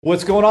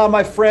What's going on,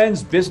 my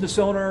friends, business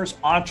owners,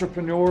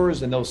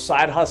 entrepreneurs, and those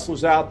side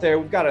hustlers out there?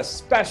 We've got a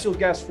special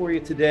guest for you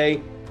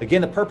today.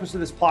 Again, the purpose of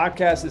this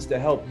podcast is to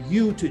help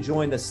you to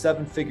join the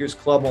Seven Figures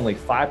Club. Only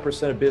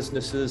 5% of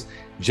businesses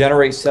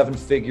generate 7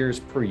 figures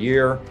per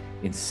year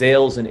in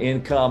sales and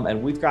income.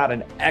 And we've got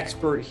an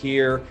expert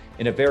here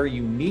in a very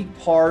unique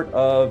part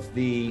of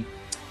the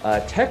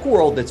tech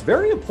world that's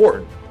very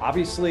important.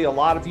 Obviously, a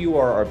lot of you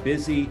are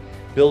busy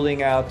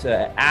building out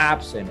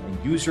apps and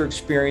user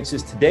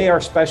experiences. Today, our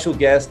special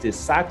guest is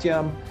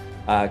Satyam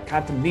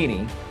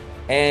Kantamneni.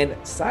 And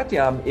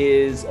Satyam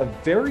is a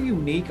very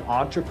unique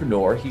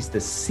entrepreneur. He's the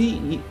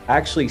CEO,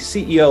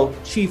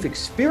 Chief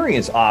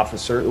Experience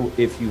Officer,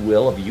 if you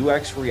will, of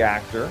UX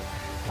Reactor.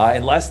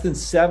 In less than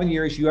 7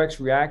 years, UX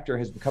Reactor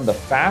has become the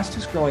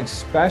fastest growing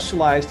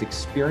specialized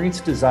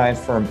experience design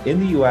firm in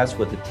the US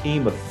with a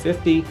team of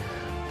 50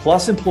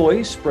 plus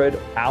employees spread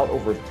out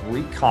over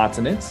 3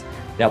 continents.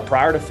 Now,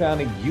 prior to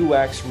founding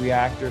UX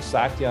Reactor,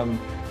 Satyam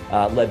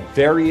led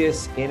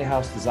various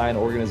in-house design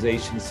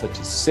organizations such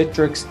as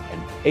Citrix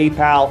and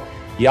PayPal.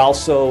 He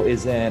also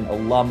is an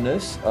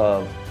alumnus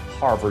of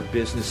Harvard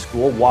Business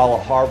School. While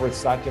at Harvard,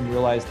 Satyam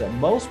realized that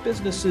most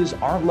businesses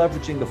aren't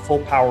leveraging the full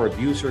power of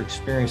user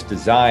experience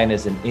design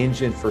as an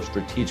engine for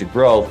strategic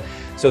growth.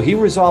 So he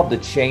resolved to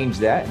change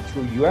that. And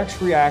through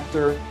UX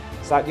Reactor,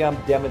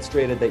 Satyam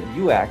demonstrated that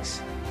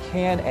UX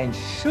can and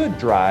should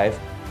drive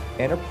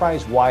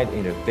enterprise-wide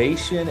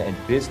innovation and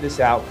business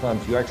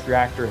outcomes. UX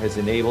Reactor has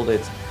enabled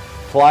its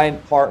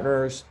client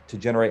partners to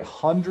generate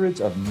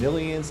hundreds of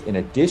millions in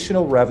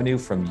additional revenue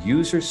from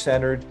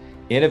user-centered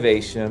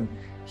innovation.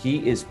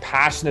 He is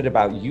passionate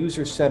about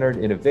user-centered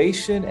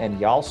innovation, and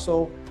he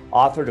also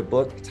authored a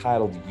book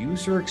titled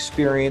User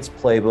Experience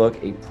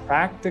Playbook, a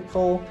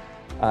practical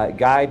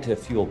guide to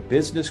fuel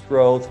business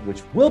growth,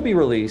 which will be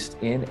released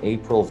in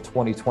April of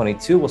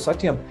 2022. Well,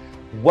 Satyam,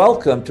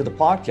 welcome to the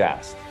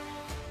podcast.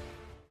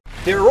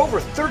 There are over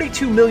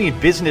 32 million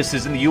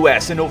businesses in the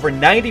US, and over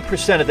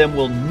 90% of them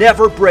will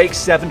never break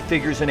 7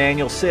 figures in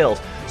annual sales.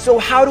 So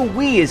how do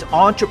we as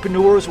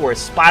entrepreneurs or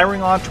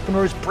aspiring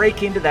entrepreneurs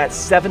break into that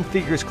 7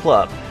 figures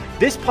club?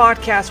 This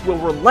podcast will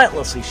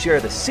relentlessly share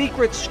the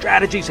secrets,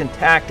 strategies, and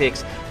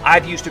tactics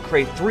I've used to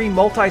create 3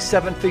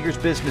 multi-7 figures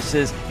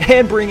businesses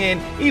and bring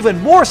in even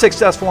more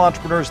successful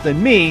entrepreneurs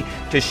than me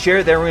to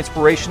share their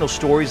inspirational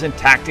stories and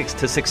tactics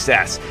to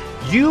success.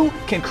 You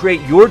can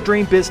create your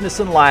dream business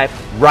and life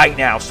right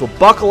now. So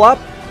buckle up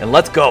and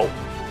let's go.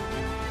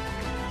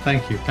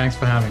 Thank you. Thanks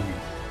for having me.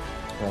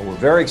 Well, we're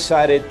very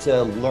excited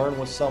to learn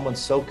with someone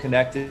so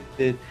connected.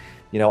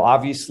 You know,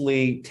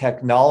 obviously,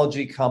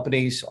 technology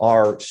companies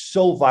are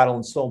so vital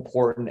and so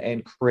important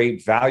and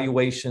create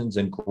valuations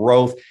and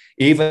growth,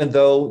 even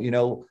though, you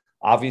know,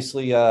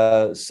 obviously,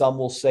 some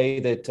will say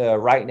that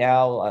right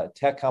now,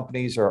 tech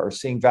companies are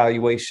seeing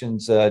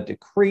valuations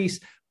decrease,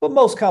 but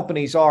most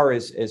companies are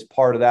as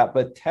part of that.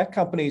 But tech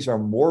companies are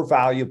more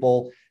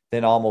valuable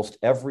than almost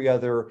every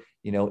other,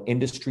 you know,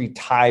 industry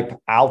type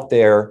out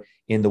there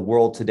in the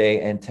world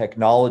today. And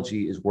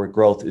technology is where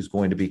growth is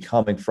going to be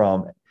coming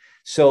from.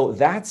 So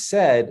that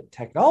said,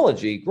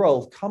 technology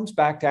growth comes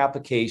back to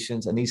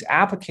applications, and these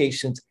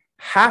applications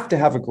have to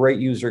have a great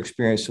user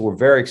experience. So we're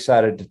very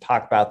excited to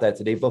talk about that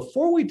today.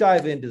 Before we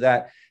dive into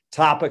that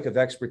topic of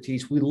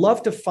expertise, we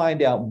love to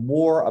find out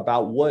more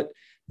about what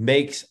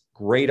makes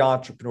great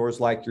entrepreneurs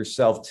like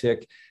yourself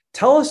tick.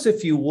 Tell us,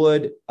 if you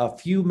would, a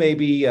few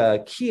maybe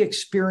key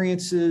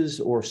experiences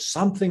or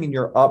something in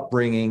your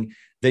upbringing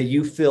that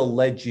you feel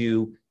led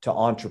you to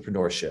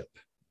entrepreneurship.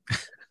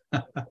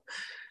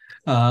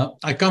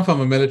 I come from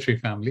a military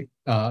family,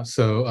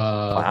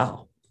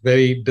 Wow.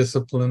 Very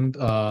disciplined.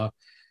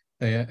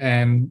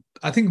 And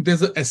I think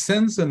there's a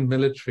sense in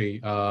military,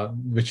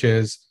 which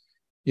is,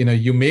 you know,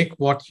 you make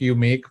what you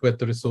make with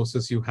the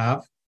resources you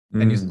have,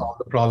 and you solve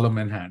the problem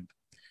in hand,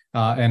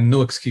 and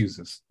no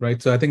excuses,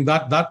 right? So I think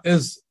that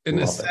is, in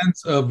a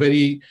sense, a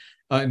very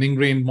an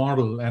ingrained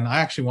model. And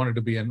I actually wanted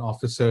to be an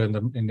officer in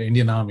the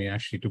Indian Army,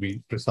 actually, to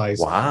be precise.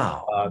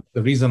 Wow.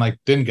 The reason I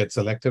didn't get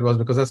selected was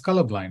because I was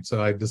colorblind.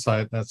 So I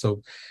decided that's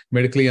so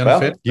medically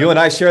unfit. Well, you and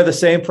I share the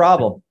same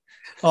problem.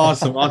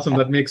 Awesome.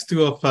 That makes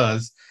 2 of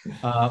us.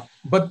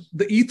 But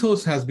the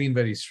ethos has been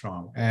very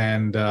strong.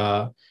 And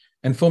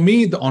for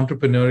me, the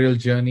entrepreneurial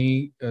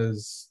journey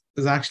is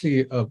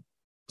actually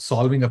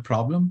solving a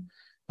problem,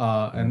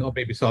 or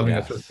maybe solving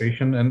a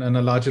frustration and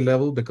a larger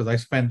level, because I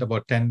spent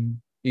about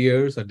 10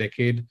 years, a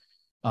decade,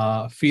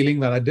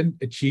 feeling that I didn't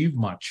achieve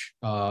much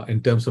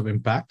in terms of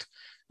impact.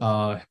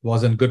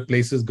 Was in good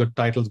places, good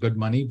titles, good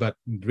money, but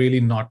really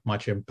not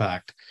much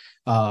impact.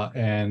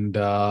 And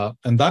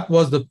that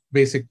was the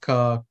basic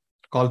call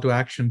to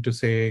action to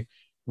say,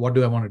 what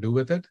do I want to do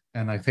with it?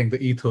 And I think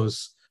the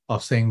ethos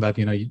of saying that,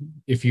 you know,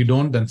 if you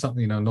don't, then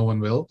something, you know, no one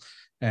will.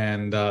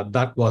 And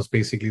that was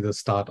basically the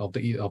start of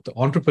the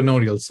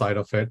entrepreneurial side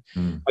of it.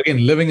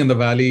 Again, living in the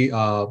Valley,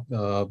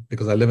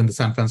 because I live in the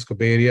San Francisco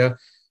Bay Area,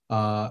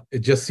 it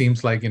just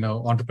seems like, you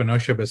know,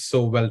 entrepreneurship is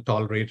so well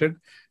tolerated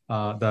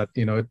that,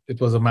 you know, it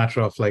was a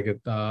matter of like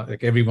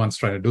everyone's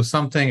trying to do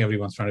something,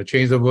 everyone's trying to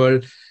change the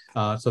world.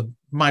 So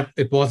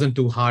it wasn't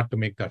too hard to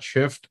make that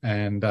shift.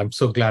 And I'm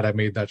so glad I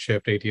made that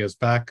shift 8 years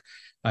back.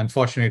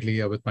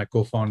 Unfortunately, with my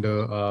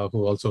co-founder,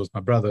 who also is my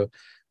brother,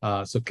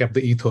 so kept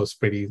the ethos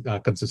pretty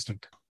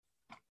consistent.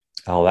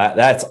 Oh,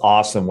 that's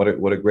awesome. What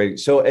a great.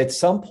 So at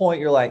some point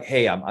you're like,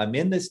 hey, I'm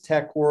in this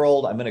tech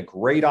world. I'm in a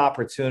great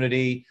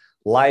opportunity.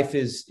 Life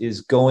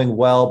is going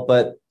well,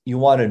 but you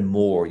wanted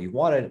more. You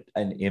wanted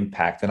an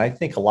impact. And I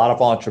think a lot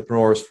of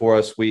entrepreneurs for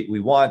us, we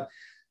want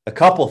a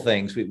couple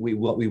things. We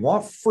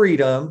want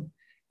freedom,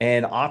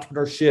 and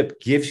entrepreneurship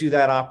gives you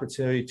that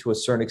opportunity to a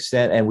certain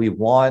extent. And we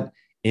want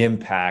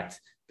impact,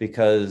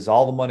 because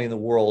all the money in the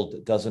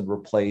world doesn't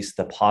replace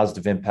the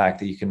positive impact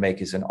that you can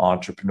make as an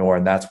entrepreneur.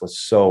 And that's what's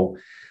so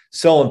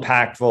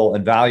impactful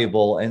and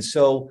valuable. And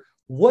so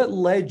what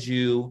led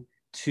you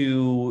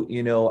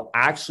to,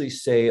 actually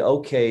say,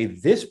 okay,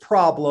 this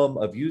problem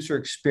of user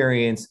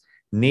experience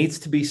needs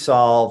to be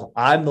solved.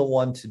 I'm the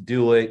one to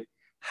do it.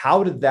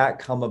 How did that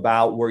come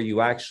about, where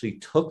you actually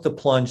took the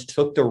plunge,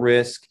 took the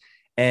risk,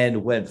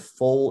 and went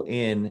full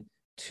in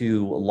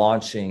to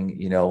launching,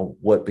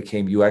 what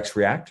became UX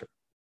Reactor?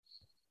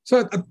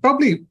 So I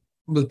probably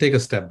will take a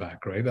step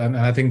back, right? And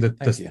I think that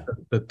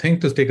the thing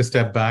to take a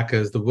step back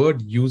is the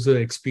word user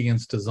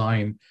experience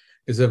design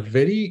is a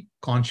very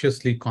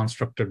consciously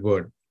constructed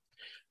word.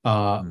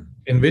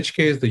 In which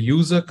case the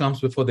user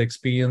comes before the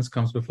experience,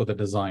 comes before the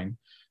design.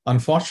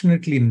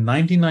 Unfortunately,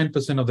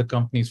 99% of the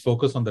companies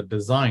focus on the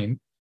design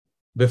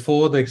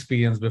before the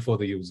experience, before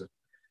the user.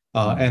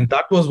 And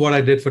that was what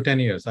I did for 10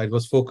 years. I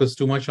was focused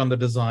too much on the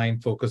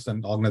design,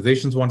 and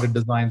organizations wanted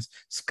designs,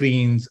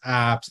 screens,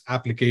 apps,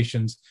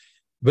 applications,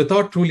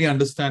 without truly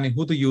understanding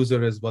who the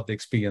user is, what the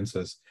experience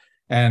is.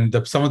 And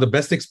some of the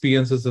best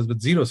experiences is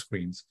with zero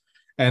screens.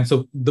 And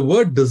so the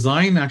word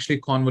design actually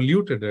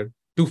convoluted it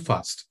too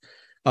fast.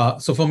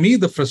 So for me,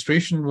 the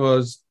frustration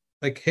was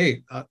like,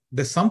 hey,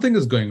 there's something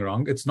is going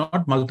wrong. It's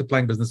not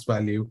multiplying business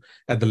value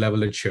at the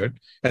level it should.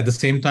 At the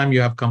same time,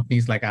 you have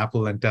companies like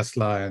Apple and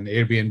Tesla and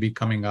Airbnb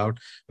coming out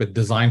with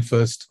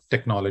design-first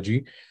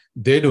technology.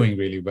 They're doing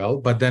really well.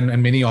 But then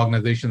and many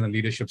organizations and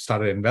leadership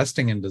started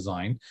investing in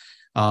design.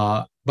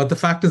 But the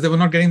fact is they were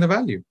not getting the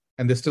value.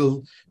 And there's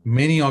still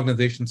many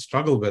organizations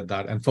struggle with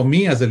that. And for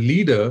me as a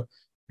leader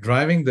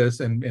driving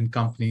this in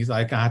companies,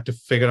 I had to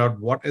figure out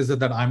what is it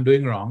that I'm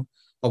doing wrong,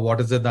 or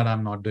what is it that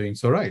I'm not doing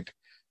so right.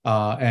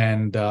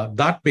 And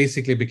that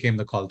basically became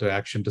the call to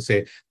action to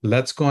say,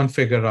 let's go and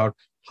figure out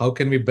how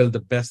can we build the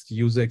best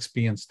user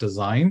experience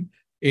design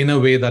in a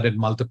way that it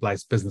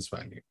multiplies business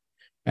value.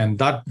 And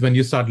that, when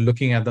you start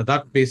looking at that,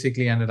 that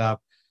basically ended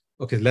up,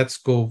 okay, let's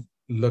go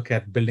look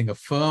at building a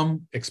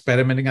firm,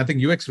 experimenting. I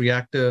think UX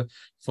Reactor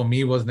for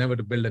me was never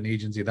to build an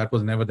agency. That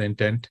was never the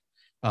intent.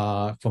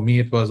 For me,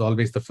 it was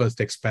always the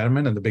first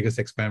experiment and the biggest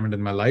experiment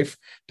in my life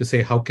to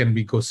say, how can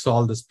we go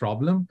solve this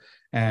problem?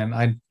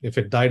 And if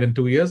it died in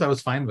 2 years, I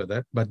was fine with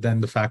it. But then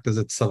the fact is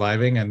it's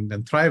surviving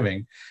and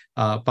thriving,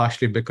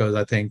 partially because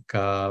I think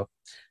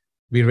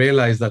we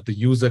realized that the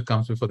user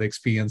comes before the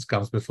experience,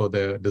 comes before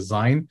the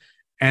design,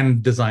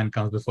 and design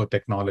comes before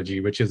technology,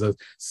 which is a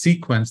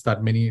sequence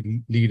that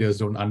many leaders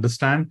don't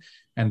understand.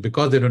 And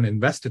because they don't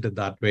invest it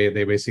that way,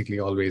 they basically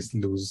always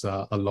lose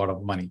a lot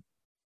of money.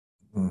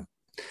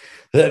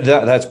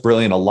 That's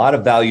brilliant. A lot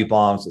of value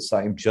bombs that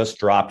Saim just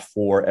dropped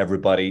for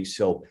everybody.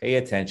 So pay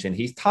attention.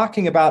 He's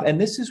talking about, and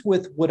this is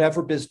with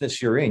whatever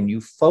business you're in,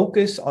 you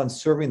focus on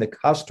serving the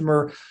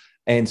customer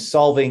and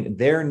solving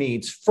their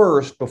needs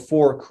first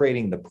before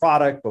creating the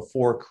product,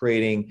 before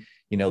creating,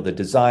 the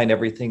design,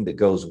 everything that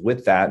goes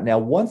with that. Now,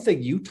 one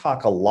thing you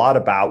talk a lot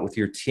about with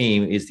your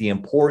team is the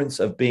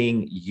importance of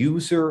being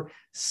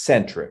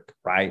user-centric,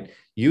 right?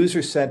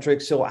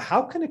 User-centric. So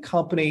how can a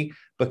company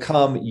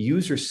become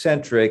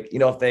user-centric,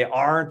 if they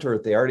aren't, or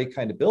if they already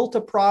kind of built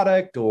a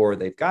product, or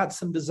they've got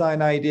some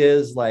design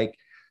ideas, like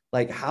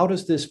how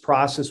does this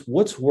process,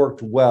 what's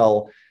worked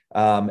well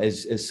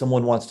as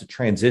someone wants to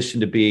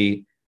transition to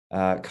be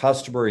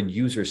customer and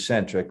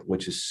user-centric,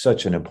 which is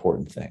such an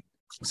important thing?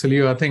 So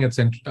Leo, I think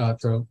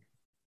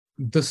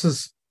this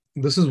is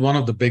one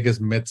of the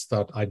biggest myths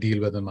that I deal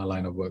with in my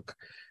line of work.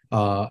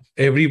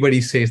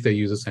 Everybody says they're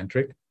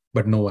user-centric,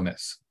 but no one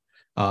is.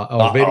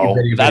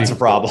 That's a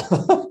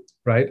problem.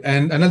 Right.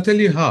 And I'll tell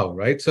you how,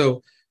 right?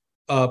 So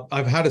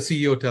I've had a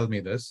CEO tell me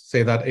this,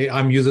 say that, hey,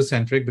 I'm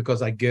user-centric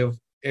because I give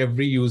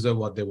every user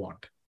what they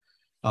want.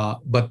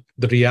 But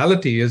the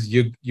reality is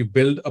you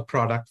build a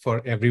product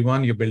for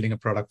everyone, you're building a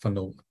product for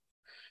no one.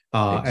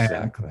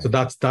 Exactly. And so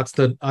that's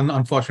the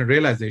unfortunate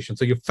realization.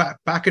 So you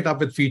pack it up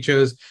with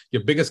features,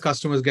 your biggest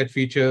customers get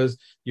features,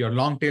 your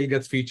long tail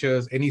gets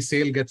features, any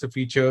sale gets a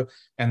feature,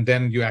 and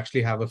then you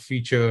actually have a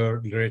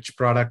feature-rich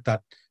product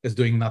that is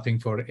doing nothing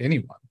for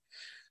anyone.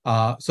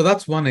 So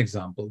that's one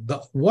example.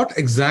 What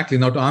exactly,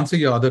 now to answer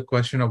your other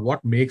question of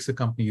what makes a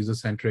company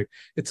user-centric,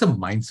 it's a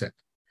mindset.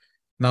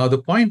 Now,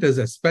 the point is,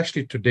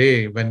 especially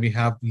today, when we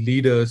have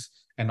leaders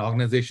and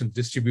organizations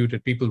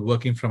distributed, people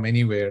working from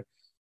anywhere,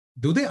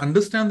 do they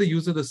understand the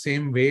user the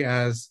same way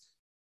as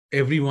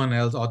everyone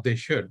else, or they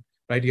should?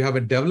 right? You have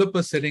a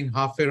developer sitting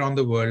halfway around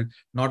the world,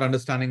 not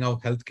understanding how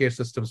healthcare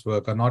systems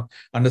work or not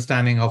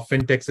understanding how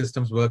fintech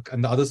systems work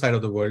on the other side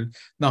of the world.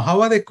 Now,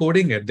 how are they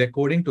coding it? They're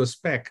coding to a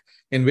spec,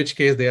 in which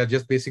case they are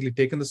just basically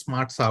taking the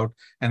smarts out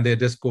and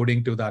they're just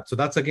coding to that. So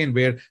that's again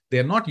where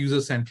they're not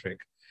user-centric.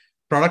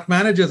 Product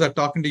managers are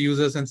talking to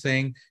users and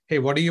saying, hey,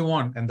 what do you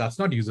want? And that's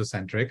not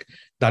user-centric.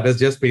 That is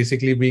just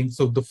basically being,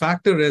 so the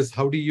factor is,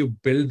 how do you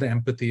build the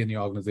empathy in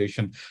your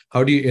organization?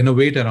 How do you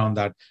innovate around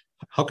that?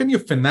 How can your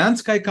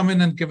finance guy come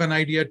in and give an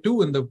idea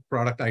too in the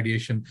product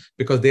ideation,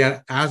 because they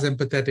are as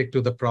empathetic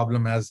to the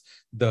problem as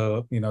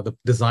the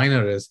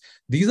designer is?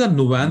 These are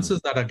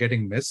nuances that are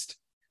getting missed.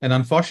 And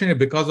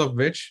unfortunately, because of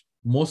which,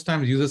 most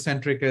times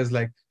user-centric is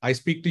like, I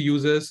speak to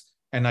users,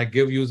 and I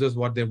give users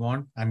what they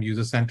want. I'm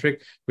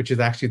user-centric, which is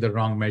actually the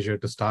wrong measure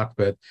to start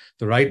with.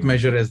 The right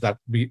measure is that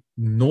we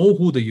know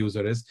who the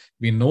user is,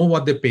 we know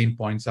what the pain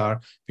points are,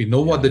 we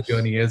know what the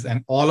journey is,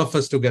 and all of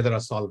us together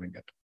are solving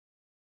it.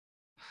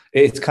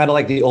 It's kind of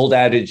like the old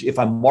adage, if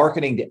I'm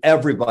marketing to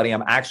everybody,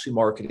 I'm actually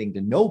marketing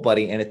to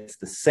nobody. And it's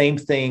the same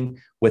thing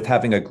with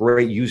having a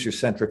great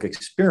user-centric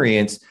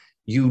experience.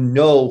 You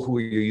know who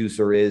your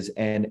user is,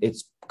 and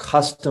it's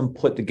custom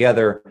put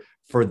together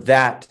for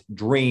that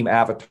dream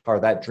avatar,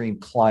 that dream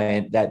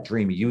client, that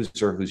dream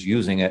user who's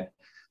using it.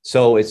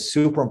 So it's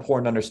super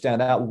important to understand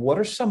that. What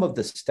are some of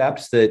the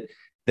steps that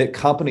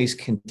companies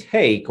can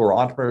take or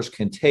entrepreneurs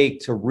can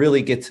take to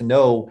really get to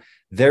know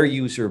their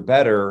user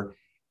better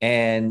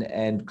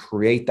and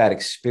create that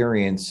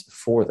experience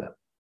for them?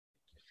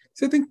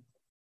 So I think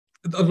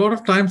a lot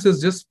of times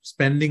is just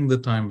spending the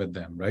time with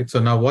them, right? So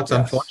now what's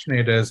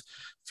unfortunate is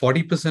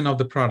 40% of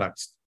the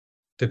products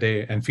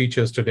today and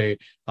features today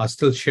are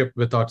still shipped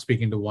without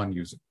speaking to one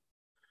user,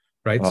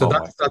 right? So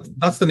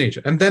that's the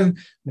nature. And then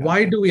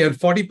why do we, and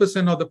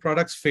 40% of the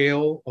products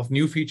fail, of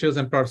new features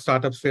and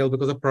startups fail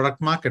because of product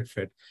market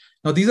fit.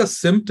 Now, these are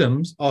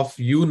symptoms of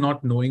you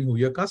not knowing who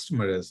your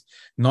customer is,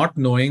 not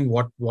knowing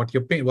what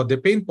their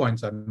pain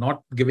points are,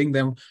 not giving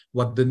them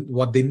what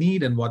they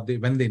need and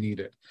when they need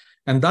it.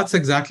 And that's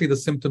exactly the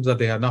symptoms that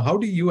they have. Now, how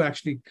do you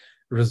actually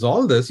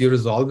resolve this? You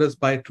resolve this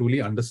by truly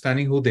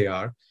understanding who they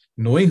are,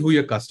 knowing who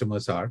your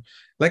customers are.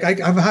 Like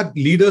I've had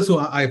leaders who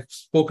I've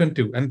spoken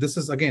to, and this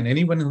is, again,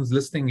 anyone who's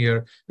listening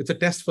here, it's a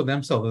test for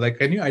themselves. Like,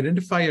 can you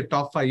identify your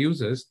top 5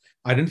 users,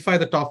 identify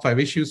the top 5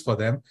 issues for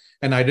them,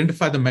 and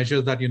identify the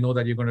measures that you know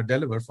that you're going to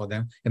deliver for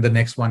them in the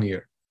next 1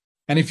 year?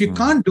 And if you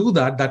can't do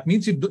that, that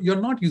means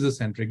you're not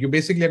user-centric. You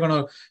basically are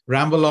going to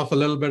ramble off a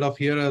little bit of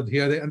here,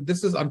 there. And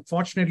this is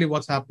unfortunately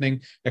what's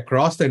happening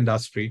across the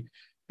industry,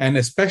 and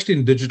especially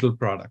in digital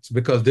products,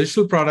 because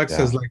digital products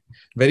is like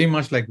very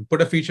much like put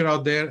a feature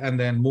out there and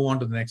then move on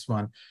to the next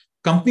one.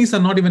 Companies are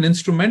not even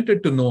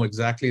instrumented to know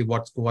exactly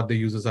what the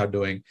users are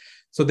doing.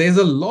 So there's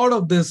a lot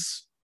of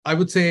this, I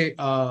would say,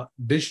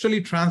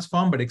 digitally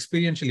transformed but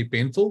experientially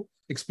painful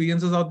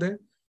experiences out there.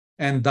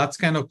 And that's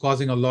kind of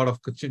causing a lot of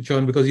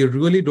churn, because you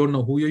really don't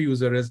know who your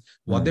user is,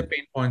 what their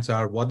pain points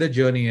are, what their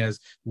journey is,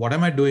 what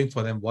am I doing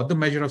for them, what the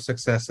measure of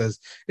success is.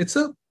 It's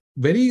a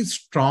very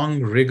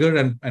strong rigor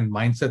and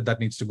mindset that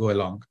needs to go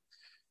along.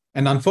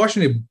 And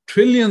unfortunately,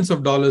 trillions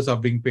of dollars are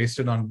being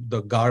pasted on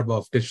the garb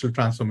of digital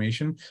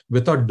transformation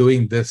without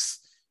doing this.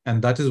 And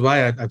that is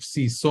why I've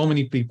seen so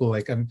many people,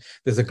 and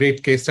there's a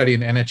great case study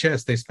in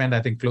NHS. They spend,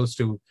 I think, close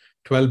to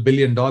 $12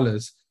 billion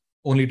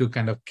only to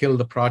kind of kill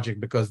the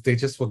project, because they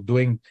just were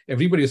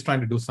everybody is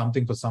trying to do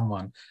something for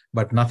someone,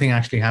 but nothing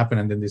actually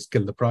happened, and then they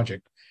kill the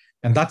project.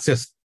 And that's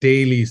just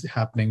daily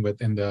happening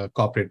within the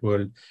corporate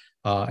world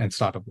and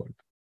startup world.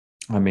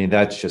 I mean,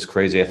 that's just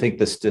crazy. I think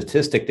the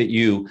statistic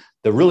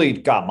that really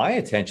got my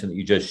attention that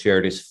you just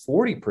shared is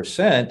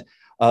 40%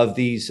 of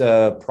these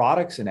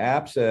products and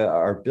apps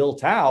are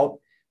built out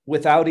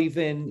without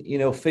even,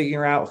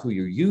 figuring out who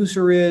your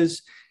user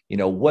is,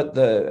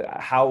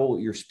 how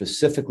you're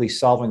specifically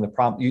solving the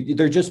problem.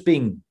 They're just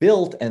being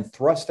built and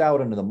thrust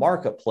out into the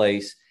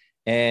marketplace,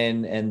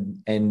 and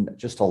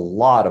just a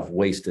lot of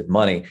wasted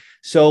money.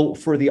 So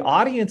for the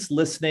audience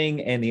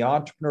listening and the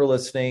entrepreneur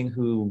listening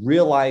who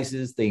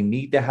realizes they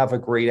need to have a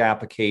great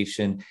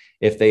application,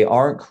 if they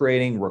aren't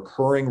creating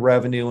recurring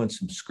revenue and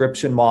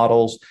subscription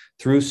models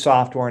through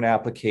software and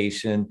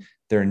application,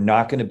 they're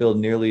not going to build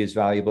nearly as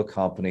valuable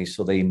companies.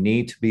 So they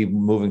need to be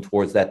moving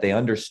towards that. They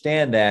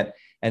understand that.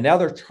 And now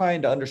they're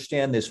trying to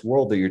understand this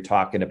world that you're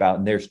talking about.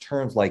 And there's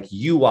terms like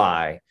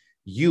UI,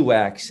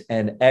 UX,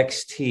 and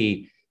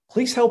XT.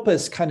 Please help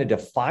us kind of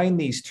define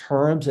these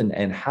terms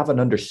and have an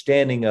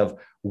understanding of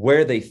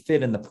where they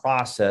fit in the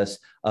process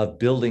of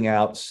building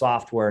out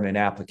software and an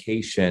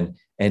application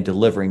and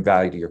delivering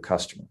value to your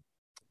customer.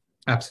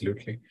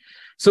 Absolutely.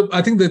 So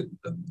I think that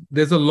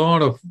there's a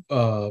lot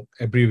of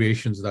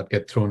abbreviations that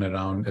get thrown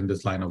around in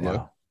this line of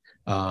work.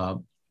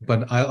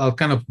 But I'll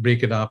kind of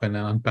break it up and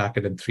unpack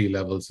it in 3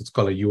 levels. It's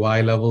called a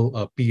UI level,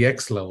 a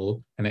PX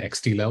level, and an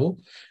XT level.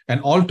 And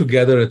all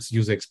together, it's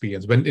user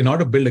experience. In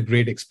order to build a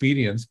great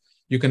experience,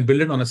 you can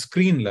build it on a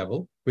screen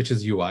level, which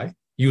is UI,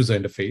 user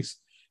interface.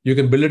 You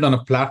can build it on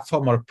a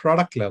platform or a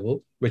product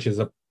level, which is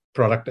a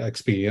product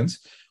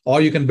experience,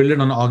 or you can build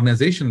it on an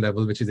organization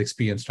level, which is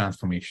experience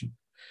transformation.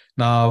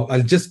 Now,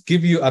 I'll just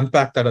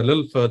unpack that a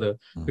little further,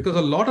 because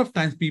a lot of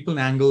times people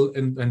angle,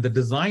 and the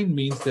design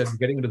means they're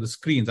getting into the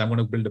screens. I'm going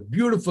to build a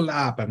beautiful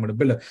app. I'm going to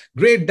build a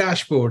great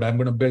dashboard. I'm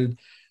going to build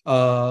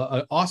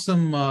an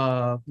awesome,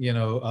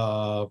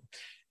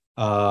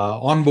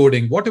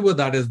 onboarding, whatever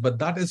that is. But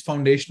that is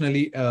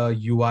foundationally a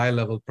UI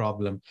level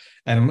problem,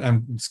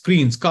 and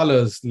screens,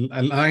 colors,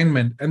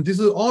 alignment, and this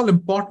is all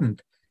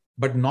important,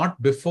 but not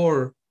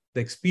before the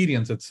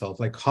experience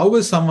itself. Like, how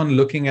is someone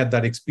looking at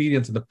that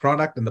experience in the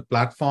product and the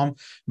platform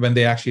when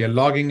they actually are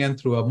logging in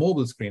through a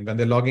mobile screen, when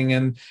they're logging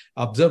in,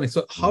 observing?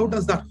 So how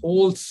does that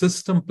whole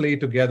system play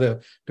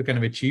together to kind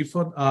of achieve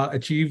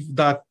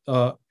that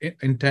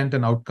intent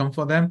and outcome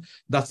for them?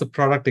 That's the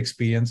product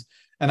experience.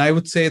 And I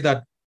would say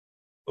that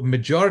a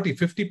majority,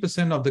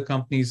 50% of the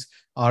companies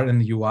are in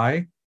the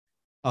UI.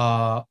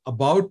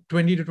 About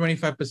 20 to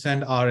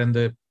 25% are in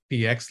the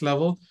PX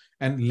level,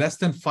 and less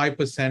than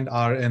 5%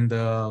 are in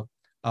the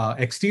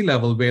XT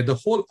level, where the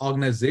whole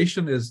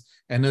organization is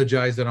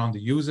energized around the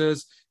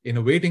users,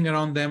 innovating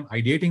around them,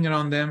 ideating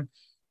around them,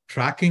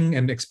 tracking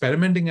and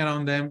experimenting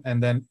around them.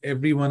 And then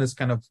everyone is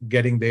kind of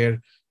getting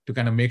there to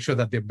kind of make sure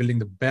that they're building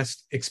the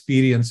best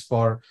experience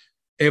for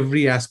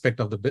every aspect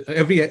of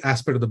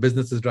the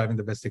business is driving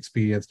the best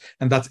experience.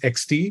 And that's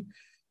XT.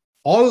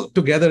 All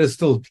together is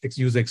still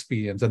user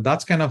experience. And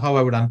that's kind of how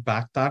I would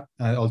unpack that.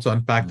 I also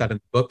unpack that in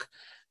the book.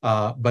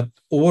 But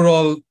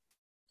overall,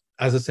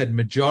 as I said,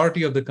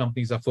 majority of the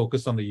companies are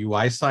focused on the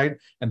UI side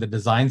and the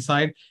design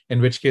side, in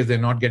which case they're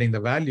not getting the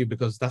value,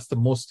 because that's the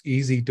most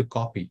easy to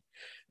copy,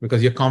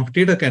 because your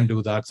competitor can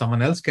do that,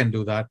 someone else can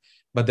do that.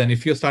 But then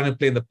if you're starting to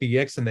play in the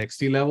PX and the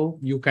XT level,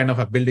 you kind of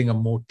are building a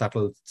moat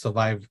that'll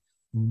survive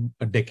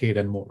a decade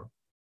and more.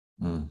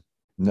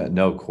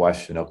 No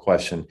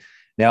question.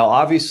 Now,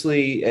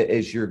 obviously,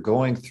 as you're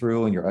going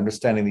through and you're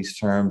understanding these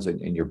terms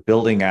and you're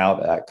building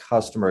out a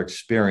customer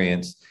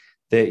experience,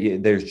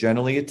 there's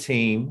generally a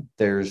team,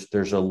 there's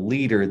a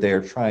leader there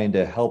trying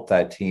to help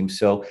that team.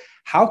 So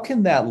how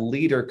can that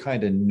leader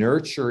kind of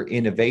nurture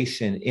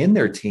innovation in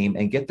their team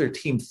and get their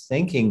team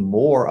thinking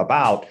more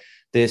about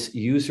this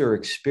user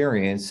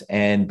experience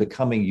and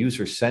becoming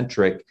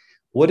user-centric?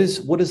 What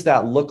does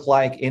that look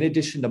like? In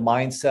addition to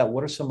mindset,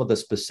 what are some of the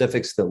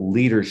specifics that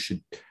leaders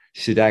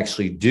should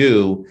actually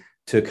do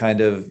to kind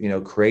of,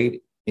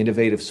 create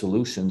innovative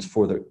solutions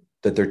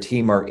that their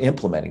team are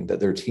implementing,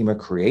 that their team are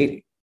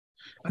creating?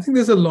 I think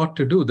there's a lot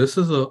to do. This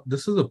is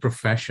a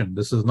profession.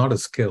 This is not a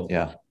skill.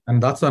 Yeah.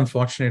 And that's the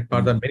unfortunate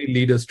part, that many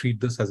leaders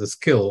treat this as a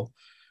skill.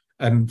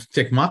 And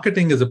tech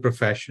marketing is a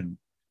profession.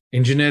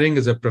 Engineering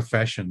is a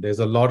profession. There's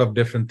a lot of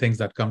different things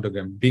that come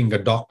together. Being a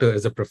doctor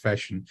is a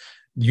profession.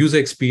 User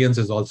experience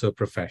is also a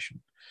profession.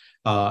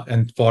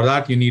 And for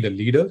that, you need a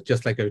leader,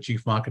 just like a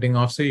chief marketing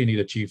officer, you need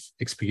a chief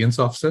experience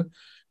officer.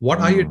 What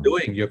are you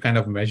doing? You're kind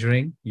of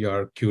measuring,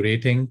 you're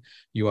curating,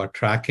 you are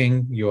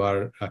tracking, you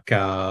are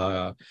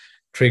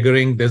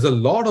triggering. There's a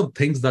lot of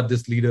things that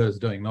this leader is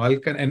doing. Now, I'll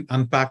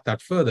unpack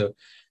that further.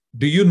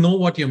 Do you know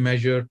what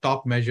your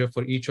top measure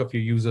for each of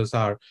your users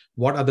are?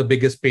 What are the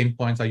biggest pain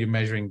points? Are you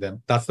measuring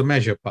them? That's the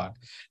measure part.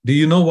 Do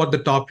you know what the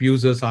top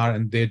users are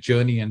and their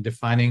journey, and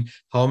defining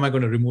how am I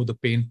going to remove the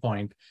pain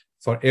point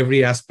for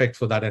every aspect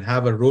for that, and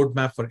have a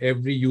roadmap for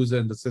every user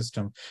in the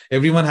system?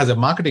 Everyone has a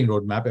marketing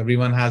roadmap.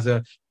 Everyone has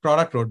a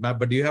product roadmap,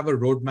 but do you have a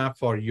roadmap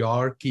for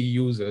your key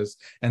users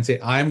and say,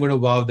 I'm going to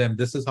wow them.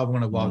 This is how I'm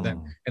going to wow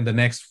them in the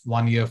next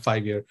 1 year,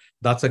 5 year.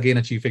 That's again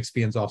a chief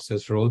experience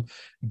officer's role.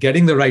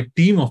 Getting the right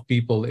team of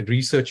people,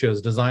 researchers,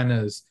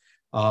 designers,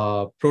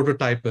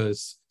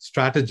 prototypers,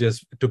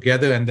 strategists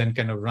together, and then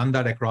kind of run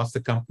that across the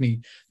company.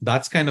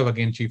 That's kind of,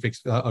 again,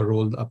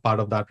 a part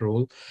of that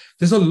role.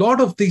 There's a lot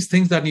of these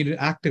things that need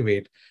to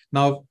activate.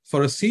 Now,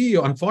 for a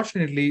CEO,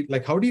 unfortunately,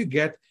 like, how do you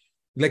get,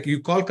 like,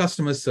 you call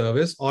customer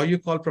service, or you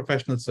call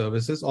professional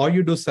services, or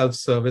you do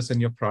self-service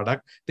in your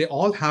product? They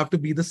all have to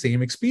be the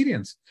same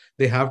experience.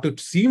 They have to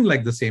seem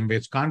like the same way.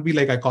 It can't be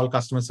like I call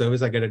customer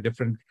service, I get a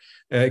different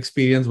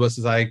experience,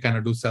 versus I kind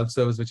of do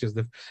self-service, which is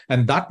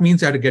and that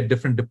means I have to get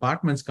different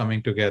departments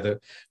coming together,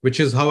 which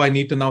is how I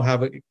need to now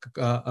have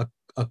a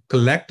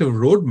collective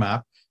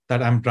roadmap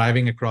that I'm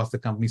driving across the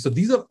company. So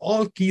these are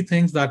all key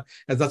things that's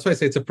why I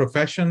say it's a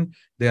profession.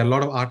 There are a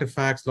lot of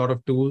artifacts, a lot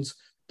of tools.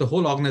 The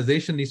whole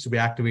organization needs to be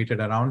activated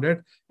around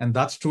it. And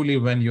that's truly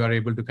when you are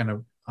able to kind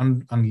of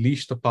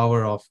unleash the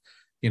power of,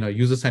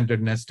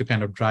 user-centeredness to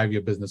kind of drive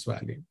your business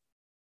value.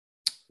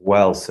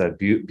 Well said.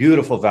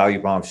 Beautiful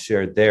value bomb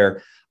shared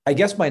there. I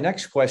guess my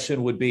next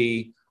question would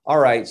be, all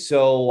right,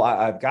 so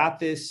I've got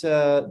this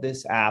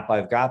app,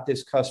 I've got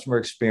this customer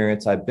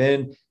experience, I've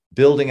been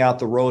building out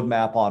the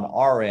roadmap on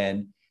our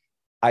end.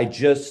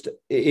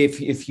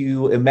 If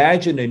you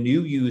imagine a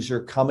new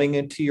user coming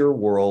into your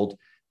world,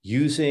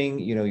 using,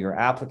 your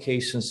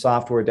application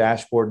software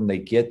dashboard, and they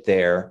get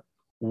there,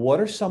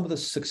 what are some of the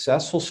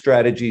successful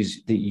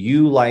strategies that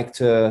you like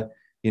to,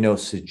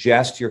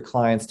 suggest your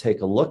clients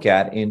take a look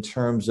at in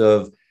terms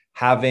of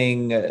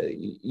having,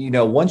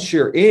 once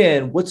you're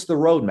in, what's the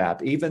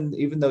roadmap?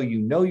 Even though you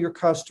know your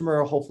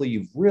customer, hopefully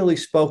you've really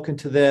spoken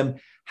to them.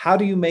 How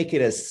do you make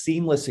it a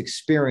seamless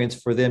experience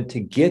for them to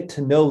get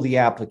to know the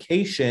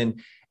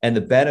application and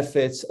the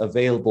benefits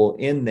available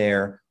in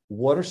there?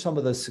 What are some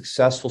of the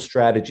successful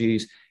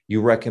strategies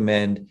you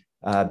recommend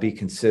be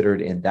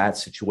considered in that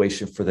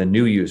situation for the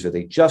new user?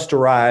 They just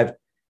arrived.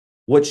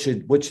 What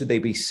should they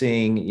be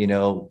seeing,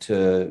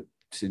 to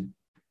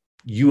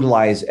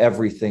utilize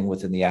everything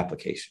within the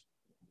application?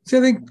 So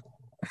I think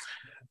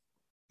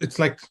it's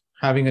like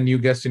having a new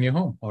guest in your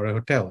home or a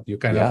hotel. You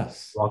kind of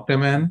walk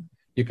them in,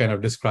 you kind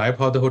of describe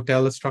how the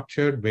hotel is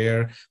structured,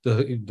 where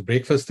the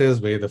breakfast is,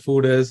 where the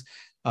food is,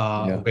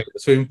 where the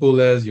swimming pool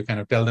is. You kind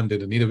of tell them they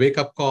need a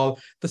wake-up call.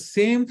 The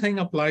same thing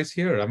applies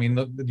here. I mean,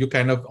 you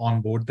kind of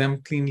onboard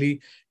them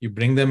cleanly. You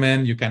bring them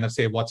in. You kind of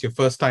say, what's your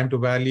first time to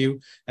value?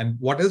 And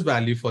what is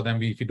value for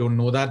them? If you don't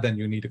know that, then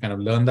you need to kind of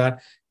learn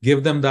that.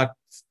 Give them that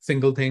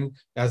single thing.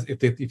 As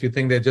if you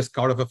think they're just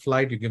out of a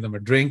flight, you give them a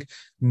drink.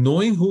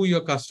 Knowing who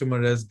your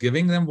customer is,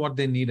 giving them what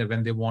they need and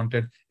when they want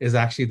it is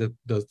actually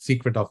the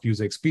secret of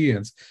user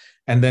experience.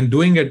 And then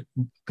doing it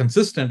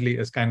consistently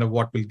is kind of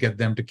what will get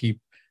them to keep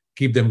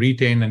them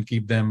retained and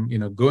keep them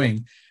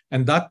going.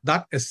 And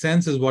that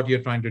essence is what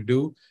you're trying to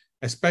do.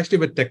 Especially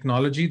with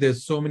technology,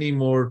 there's so many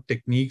more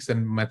techniques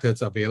and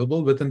methods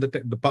available within the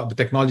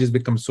technology has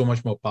become so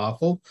much more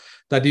powerful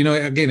that,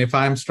 again, if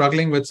I'm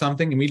struggling with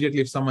something,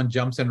 immediately if someone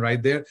jumps in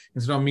right there,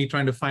 instead of me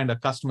trying to find a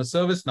customer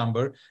service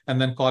number and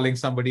then calling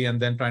somebody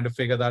and then trying to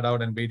figure that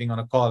out and waiting on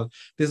a call,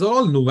 there's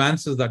all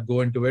nuances that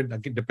go into it,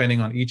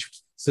 depending on each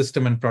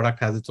system and product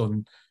has its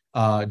own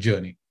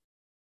journey.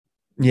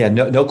 Yeah,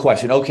 no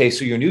question. Okay,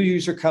 so your new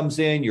user comes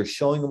in, you're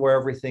showing them where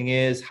everything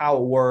is, how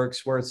it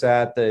works, where it's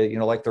at,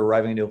 like they're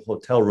arriving into a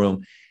hotel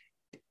room.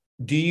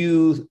 Do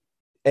you,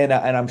 and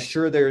I'm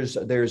sure there's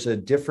a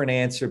different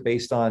answer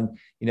based on,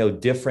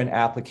 different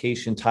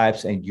application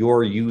types and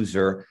your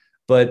user,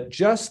 but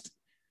just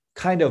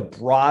kind of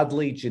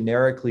broadly,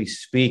 generically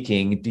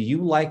speaking, do you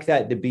like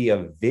that to be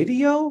a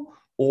video,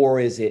 or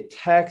is it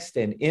text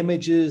and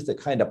images that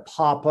kind of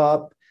pop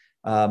up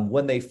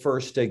when they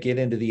first get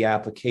into the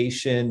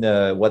application,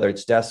 whether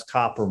it's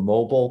desktop or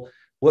mobile?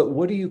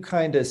 What do you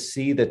kind of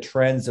see the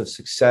trends of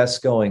success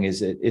going?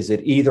 Is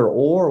it either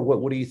or?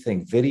 What do you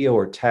think? Video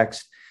or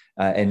text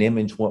and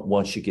image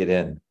once you get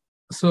in?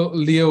 So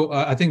Leo,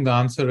 I think the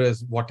answer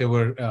is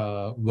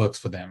whatever works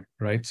for them,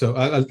 right? So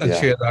I'll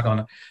share that on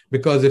it.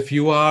 Because if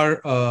you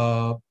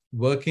are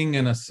working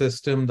in a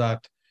system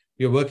that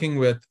you're working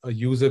with a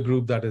user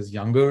group that is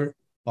younger,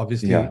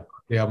 obviously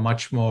they are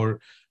much more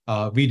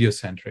video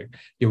centric.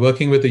 You're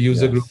working with a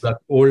user group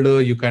that's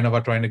older, you kind of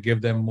are trying to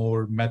give them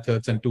more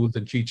methods and tools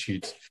and cheat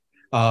sheets.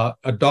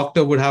 A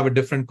doctor would have a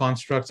different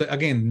construct. So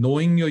again,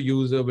 knowing your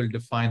user will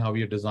define how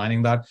you're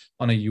designing that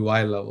on a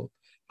UI level.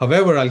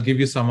 However, I'll give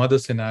you some other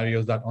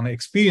scenarios that on an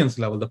experience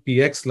level, the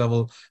PX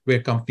level, where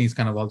companies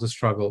kind of also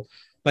struggle.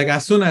 Like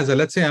as soon as,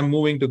 let's say I'm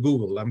moving to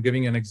Google, I'm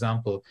giving an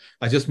example.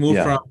 I just moved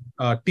from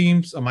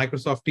Teams,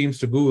 Microsoft Teams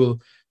to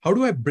Google. How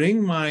do I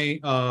bring my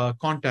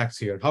contacts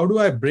here? How do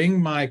I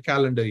bring my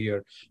calendar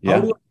here?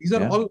 These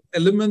are all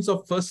elements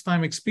of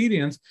first-time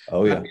experience.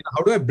 How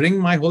do I bring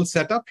my whole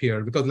setup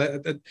here?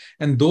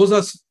 And those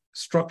are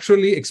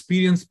structurally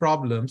experienced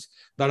problems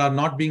that are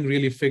not being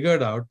really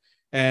figured out.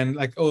 And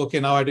like,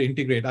 now I had to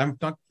integrate. I'm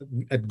not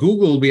at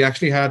Google. We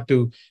actually had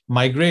to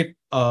migrate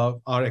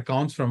our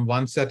accounts from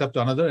one setup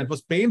to another. And it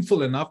was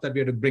painful enough that we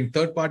had to bring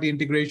third-party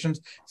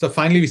integrations. So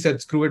finally, we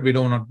said, "Screw it. We're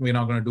not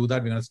going to do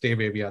that. We're going to stay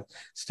where we are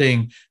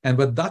staying."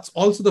 But that's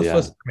also the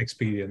first-time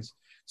experience.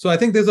 So I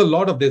think there's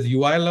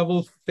UI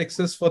level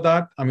fixes for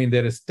that. I mean,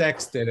 there is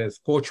text, there is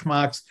coach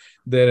marks,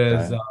 there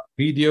is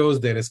videos,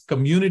 there is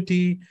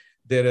community.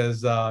 There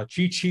is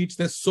cheat sheets.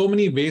 There's so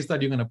many ways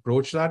that you can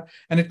approach that.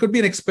 And it could be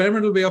an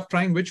experimental way of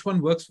trying which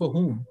one works for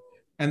whom.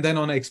 And then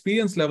on an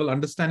experience level,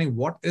 understanding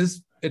what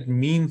does it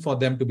mean for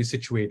them to be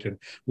situated?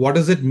 What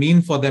does it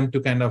mean for them to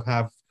kind of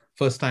have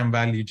first-time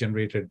value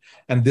generated?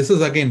 And this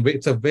is, again,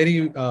 it's a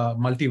very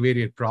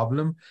multivariate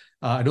problem.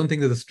 I don't think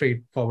there's a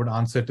straightforward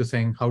answer to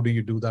saying, how do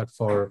you do that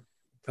for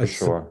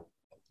sure.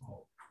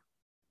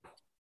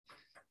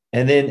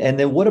 And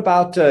then what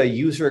about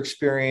user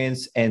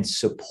experience and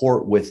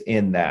support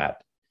within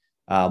that?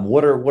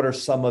 What are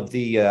some of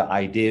the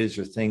ideas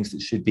or things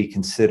that should be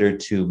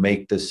considered to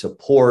make the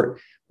support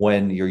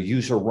when your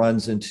user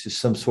runs into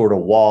some sort of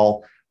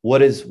wall?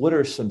 What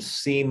are some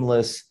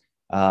seamless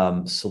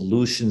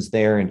solutions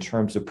there in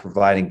terms of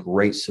providing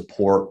great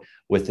support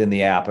within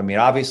the app? I mean,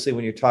 obviously,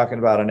 when you're talking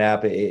about an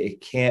app,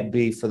 it can't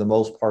be, for the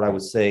most part, I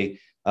would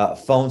say,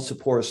 phone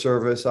support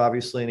service,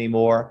 obviously,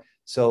 anymore.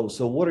 So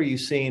what are you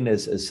seeing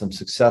as some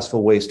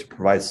successful ways to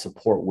provide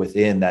support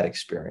within that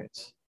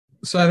experience?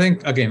 So I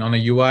think, again, on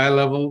a UI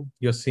level,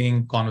 you're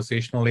seeing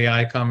conversational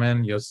AI come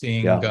in. You're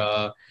seeing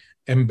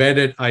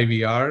embedded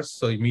IVRs.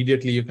 So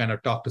immediately you kind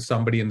of talk to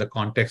somebody in the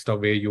context of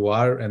where you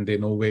are and they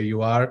know where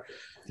you are.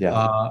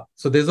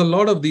 So there's a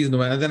lot of these.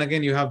 And then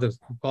again, you have to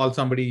call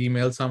somebody,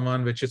 email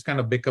someone, which is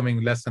kind of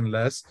becoming less and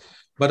less.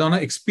 But on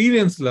an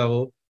experience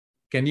level,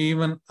 can you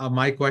even,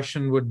 my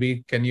question would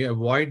be, can you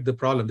avoid the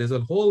problem? There's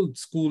a whole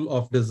school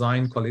of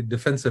design called it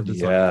defensive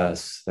design.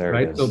 Yes, there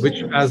right? it is. So which,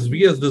 as we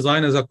as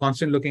designers are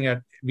constantly looking at,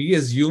 we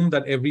assume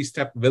that every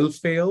step will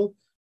fail.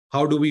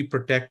 How do we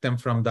protect them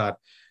from that,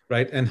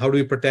 right? And how do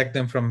we protect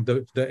them from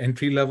the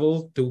entry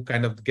level to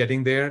kind of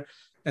getting there?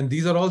 And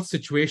these are all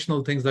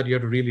situational things that you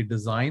have to really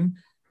design.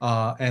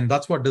 And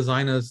that's what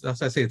designers,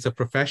 as I say, it's a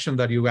profession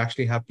that you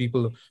actually have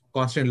people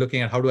constantly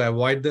looking at. How do I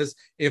avoid this?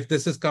 If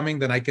this is coming,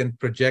 then I can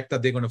project that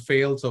they're going to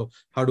fail. So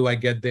how do I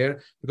get there?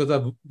 Because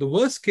the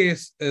worst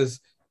case is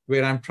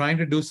where I'm trying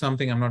to do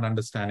something I'm not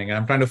understanding. And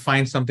I'm trying to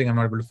find something, I'm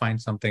not able to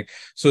find something.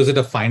 So is it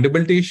a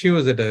findability issue?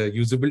 Is it a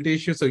usability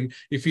issue? So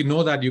if you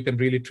know that, you can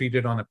really treat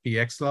it on a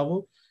PX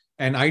level.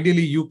 And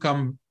ideally,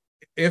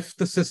 if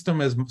the system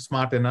is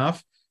smart enough,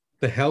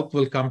 the help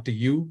will come to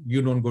you.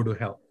 You don't go to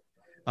help.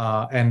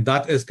 And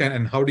that is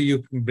and how do you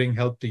bring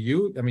help to you?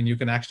 I mean, you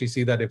can actually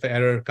see that if an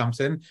error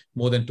comes in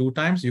more than 2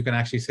 times, you can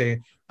actually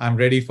say, I'm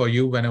ready for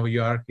you whenever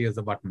you are, here's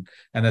the button.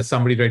 And there's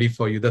somebody ready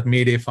for you, the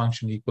Mayday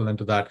function equivalent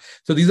to that.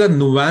 So these are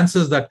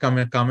nuances that come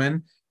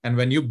in. And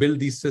when you build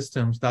these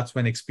systems, that's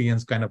when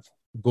experience kind of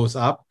goes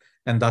up.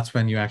 And that's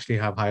when you actually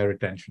have higher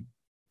retention.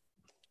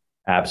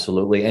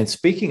 Absolutely. And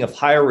speaking of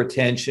higher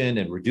retention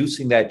and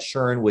reducing that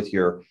churn with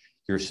your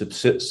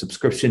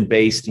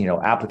subscription-based,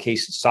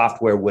 application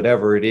software,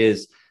 whatever it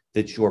is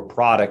that's your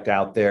product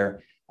out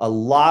there, a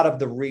lot of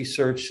the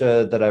research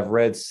that I've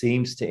read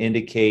seems to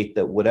indicate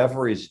that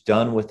whatever is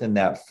done within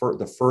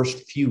the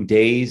first few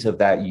days of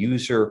that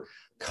user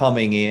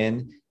coming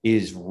in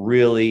is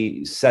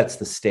really sets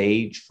the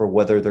stage for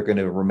whether they're going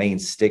to remain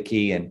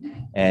sticky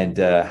and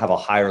have a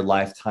higher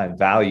lifetime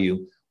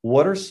value.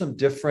 What are some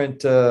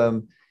different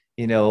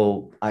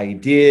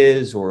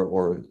ideas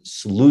or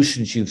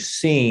solutions you've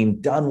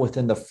seen done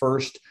within the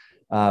first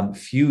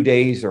few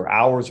days or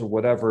hours or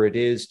whatever it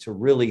is to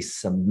really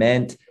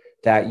cement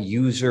that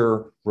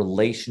user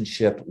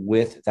relationship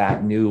with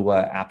that new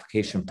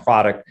application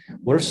product?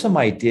 What are some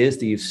ideas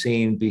that you've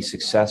seen be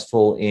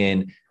successful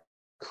in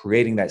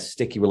creating that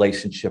sticky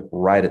relationship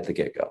right at the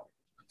get-go?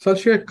 So I'll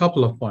share a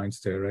couple of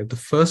points there, right?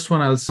 The first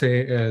one I'll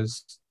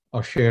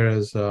share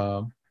is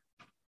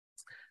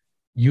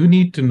you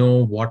need to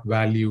know what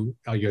value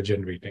you're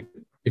generating.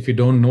 If you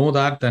don't know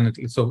that, then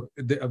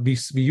we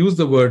use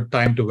the word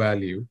time to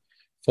value.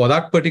 For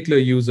that particular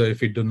user, if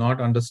we do not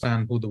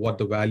understand what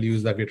the value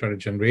is that we're trying to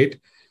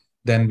generate,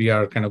 then we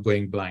are kind of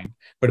going blind.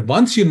 But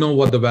once you know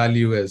what the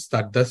value is,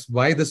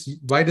 why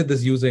did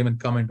this user even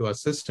come into our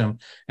system?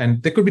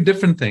 And there could be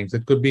different things.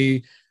 It could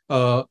be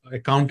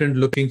accountant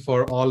looking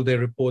for all their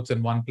reports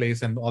in one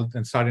place and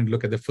starting to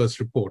look at the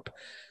first report.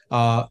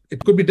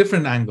 It could be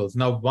different angles.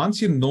 Now,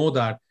 once you know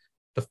that,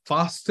 the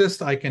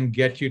fastest I can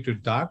get you to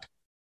that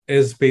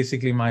is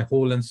basically my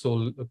whole and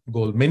soul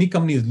goal. Many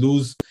companies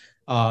lose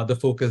the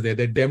focus there.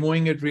 They're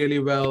demoing it really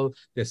well.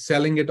 They're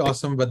selling it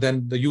awesome, but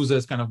then the user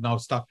is kind of now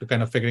stuck to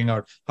kind of figuring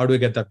out how do I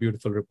get that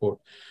beautiful report.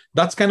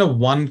 That's kind of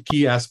one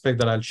key aspect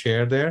that I'll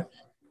share there.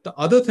 The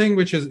other thing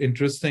which is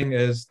interesting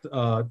is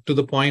to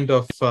the point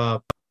of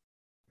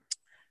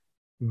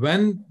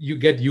when you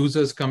get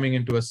users coming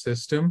into a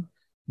system,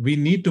 we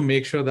need to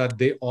make sure that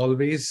they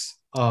always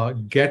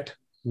get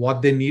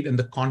what they need in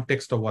the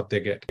context of what they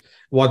get,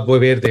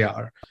 where they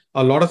are.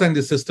 A lot of times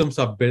the systems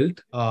are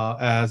built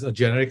as a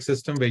generic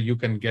system where you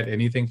can get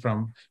anything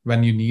from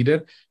when you need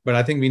it. But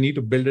I think we need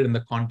to build it in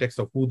the context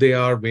of who they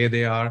are, where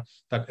they are.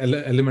 That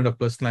element of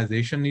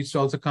personalization needs to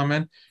also come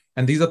in.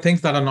 And these are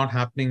things that are not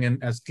happening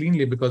as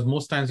cleanly because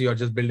most times you are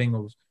just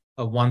building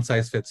a one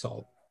size fits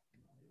all.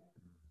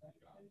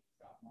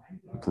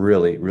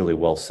 Really, really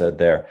well said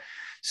there.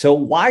 So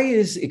why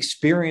is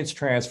experience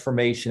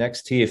transformation,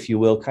 XT, if you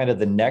will, kind of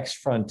the next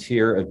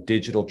frontier of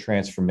digital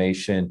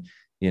transformation,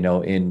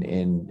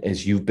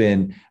 as you've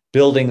been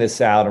building this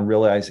out and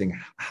realizing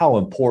how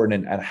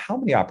important and how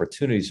many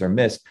opportunities are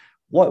missed?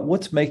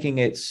 What's making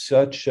it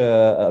such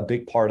a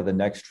big part of the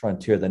next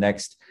frontier, the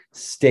next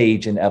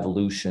stage in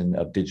evolution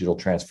of digital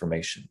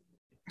transformation?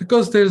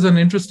 Because there's an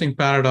interesting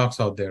paradox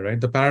out there, right?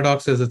 The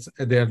paradox is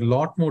there are a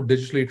lot more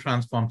digitally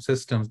transformed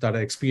systems that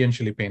are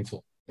experientially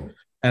painful.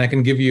 And I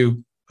can give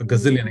you a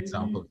gazillion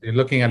examples. You're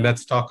looking at,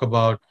 let's talk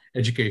about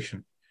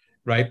education,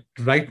 right?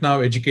 Right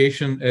now,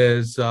 education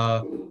is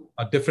a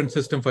different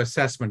system for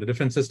assessment, a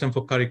different system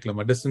for curriculum,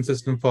 a different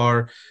system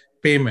for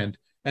payment.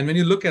 And when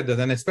you look at this,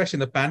 and especially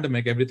in the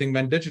pandemic, everything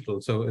went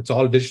digital. So it's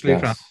all digitally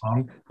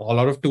transformed. A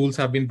lot of tools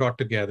have been brought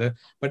together,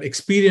 but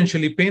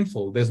experientially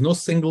painful. There's no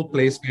single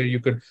place where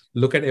you could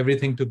look at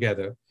everything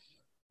together.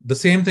 The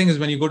same thing is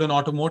when you go to an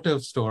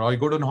automotive store or you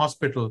go to a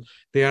hospital,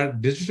 they are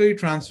digitally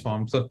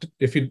transformed. So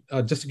if you,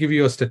 just to give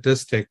you a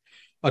statistic,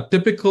 a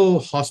typical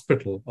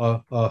hospital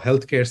or a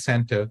healthcare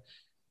center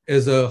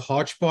is a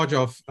hodgepodge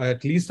of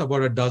at least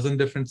about a dozen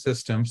different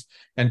systems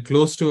and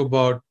close to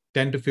about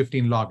 10 to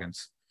 15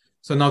 logins.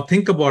 So now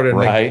think about it.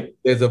 Right. Like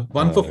there's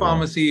one for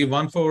pharmacy,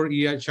 one for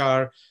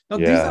EHR. Now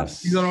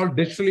these are all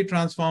digitally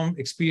transformed,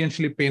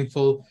 experientially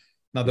painful.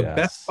 Now the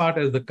best part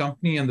is the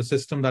company and the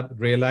system that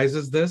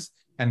realizes this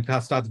and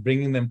starts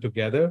bringing them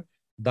together,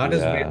 that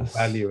is where the Yes.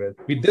 value is.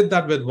 We did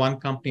that with one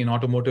company in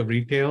automotive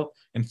retail.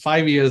 In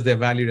 5 years,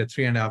 they're valued at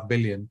 $3.5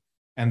 billion.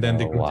 And then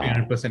they Oh, grew wow.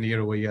 300%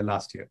 year over year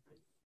last year.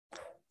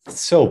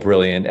 So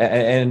brilliant.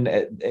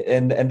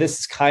 And this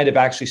is kind of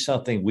actually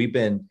something we've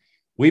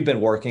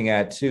been working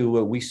at too.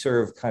 We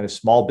serve kind of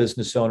small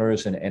business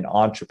owners and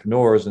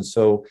entrepreneurs. And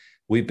so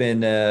we've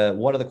been,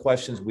 one of the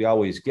questions we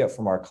always get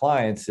from our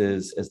clients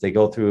is, as they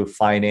go through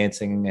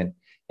financing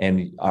and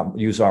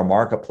use our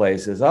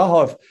marketplace, is,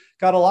 oh, I've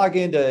got to log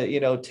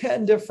into,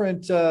 10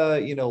 different,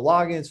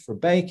 logins for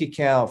bank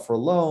account, for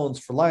loans,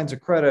 for lines of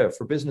credit,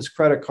 for business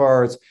credit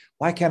cards.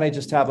 Why can't I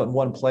just have it in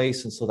one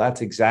place? And so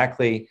that's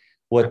exactly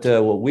what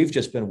we've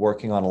just been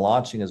working on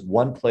launching, is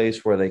one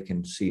place where they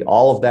can see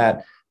all of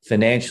that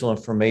financial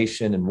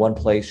information in one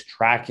place,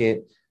 track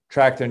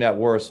their net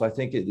worth. So I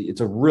think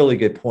it's a really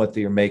good point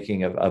that you're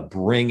making of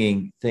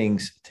bringing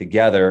things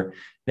together.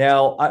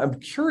 Now, I'm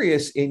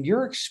curious, in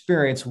your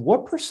experience,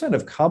 what %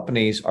 of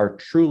companies are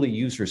truly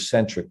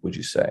user-centric, would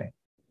you say?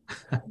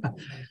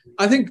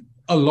 I think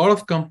a lot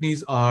of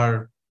companies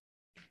are,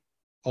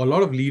 a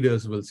lot of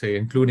leaders will say,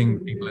 including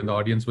people in the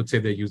audience, would say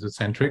they're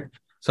user-centric.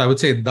 So I would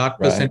say that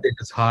percentage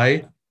is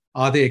high.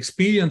 Are they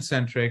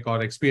experience-centric or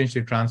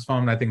experientially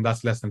transformed? I think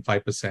that's less than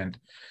 5%.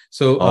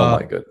 So, oh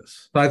my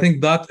goodness. So I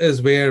think that's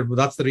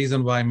the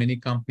reason why many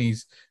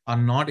companies are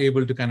not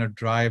able to kind of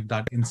drive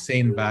that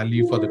insane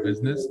value for the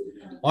business.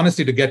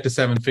 Honestly, to get to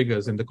 7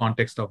 figures in the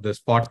context of this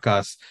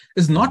podcast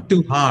is not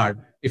too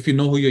hard if you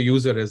know who your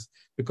user is,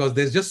 because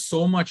there's just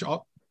so much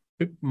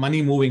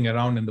money moving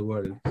around in the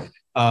world.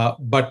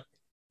 But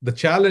the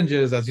challenge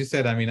is, as you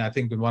said, I mean, I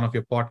think in one of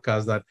your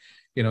podcasts that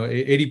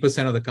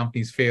 80% of the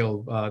companies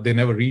fail. They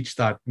never reach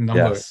that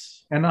number.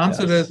 Yes. And the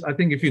answer is, I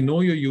think if you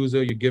know your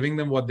user, you're giving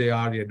them what they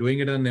are, you're doing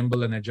it in a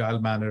nimble and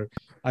agile manner.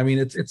 I mean,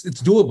 it's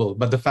doable.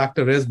 But the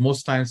factor is,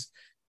 most times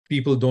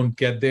people don't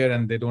get there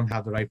and they don't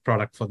have the right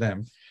product for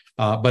them.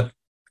 But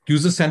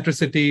user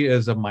centricity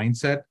is a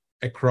mindset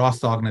across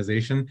the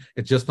organization.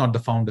 It's just not the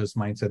founder's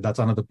mindset. That's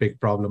another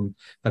big problem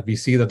that we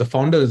see, that the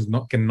founders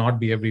cannot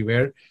be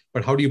everywhere.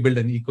 But how do you build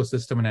an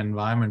ecosystem and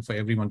environment for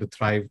everyone to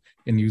thrive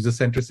in user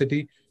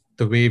centricity?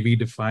 The way we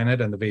define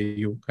it and the way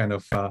you kind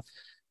of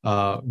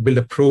build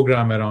a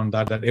program around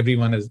that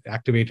everyone is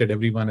activated,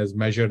 everyone is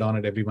measured on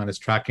it, everyone is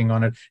tracking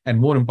on it, and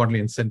more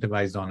importantly,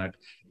 incentivized on it.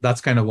 That's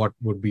kind of what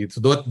would be.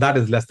 So that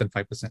is less than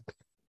 5%.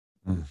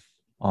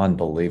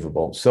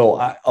 Unbelievable. So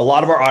a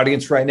lot of our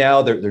audience right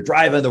now, they're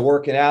driving, they're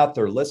working out,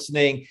 they're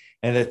listening,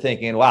 and they're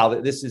thinking, wow,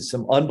 this is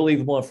some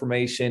unbelievable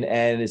information.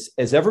 And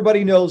as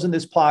everybody knows in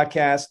this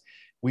podcast,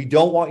 we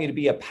don't want you to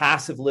be a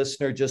passive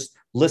listener, just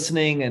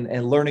listening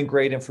and learning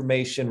great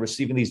information,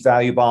 receiving these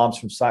value bombs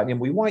from Satyam.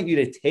 We want you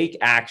to take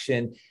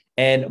action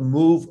and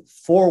move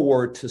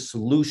forward to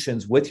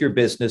solutions with your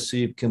business so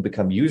you can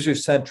become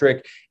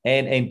user-centric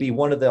and be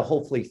one of the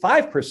hopefully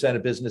 5%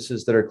 of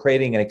businesses that are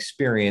creating an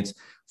experience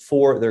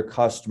for their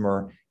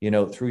customer,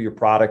 through your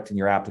product and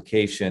your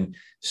application.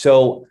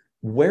 So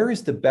where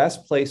is the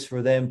best place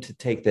for them to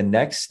take the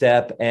next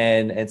step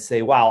and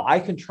say, wow, I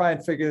can try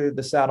and figure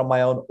this out on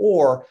my own,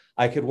 or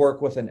I could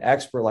work with an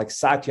expert like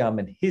Satyam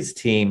and his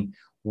team?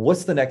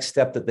 What's the next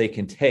step that they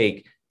can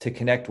take to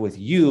connect with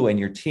you and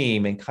your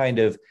team and kind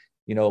of,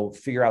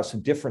 figure out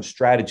some different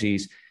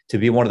strategies to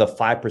be one of the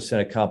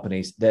 5% of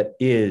companies that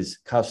is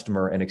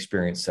customer and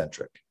experience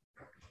centric?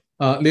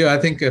 Leo, I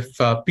think if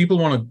people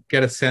want to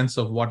get a sense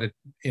of what it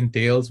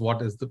entails, what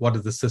does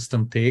the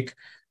system take,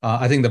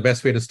 I think the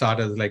best way to start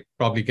is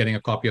probably getting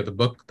a copy of the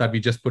book that we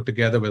just put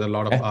together with a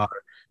lot of our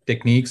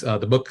techniques.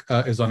 The book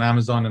is on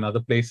Amazon and other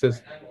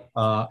places,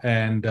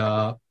 and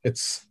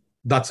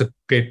that's a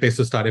great place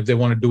to start if they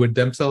want to do it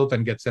themselves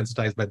and get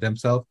sensitized by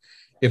themselves.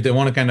 If they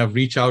want to kind of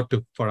reach out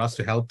for us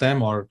to help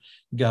them or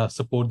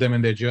support them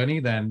in their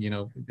journey, then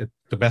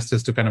the best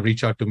is to kind of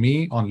reach out to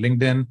me on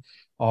LinkedIn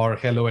or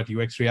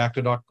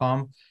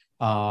hello@uxreactor.com.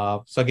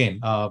 So again,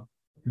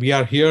 we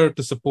are here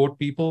to support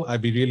people.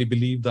 We really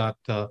believe that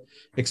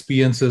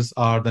experiences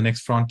are the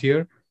next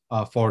frontier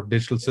for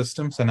digital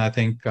systems. And I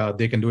think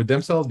they can do it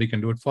themselves. We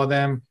can do it for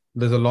them.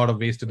 There's a lot of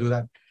ways to do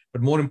that.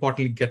 But more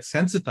importantly, get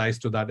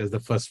sensitized to that is the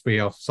first way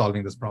of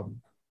solving this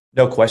problem.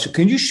 No question.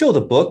 Can you show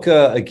the book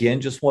again,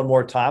 just one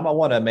more time? I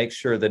want to make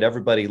sure that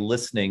everybody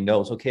listening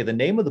knows, okay, the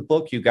name of the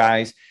book, you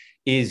guys,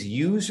 is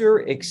User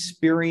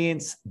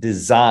Experience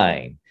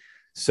Design.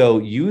 So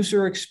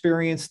User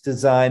Experience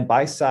Design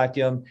by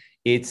Satyam.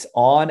 It's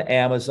on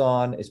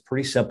Amazon. It's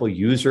pretty simple.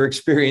 User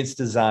Experience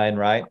Design,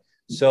 right?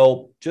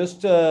 So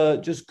just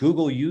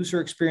Google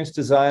User Experience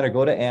Design or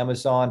go to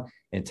Amazon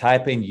and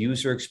type in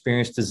User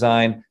Experience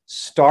Design.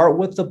 Start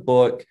with the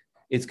book.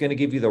 It's going to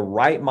give you the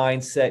right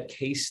mindset,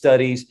 case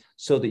studies,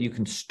 so that you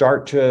can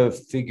start to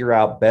figure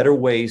out better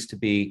ways to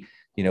be,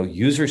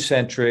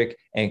 user-centric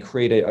and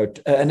create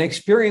an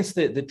experience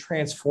that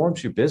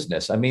transforms your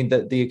business. I mean,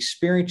 the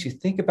experience, you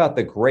think about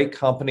the great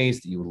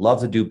companies that you love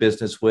to do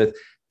business with,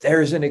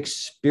 there's an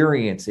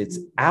experience. It's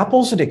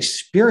Apple's an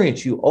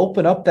experience. You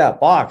open up that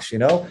box,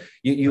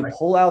 you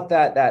pull out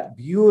that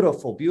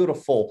beautiful,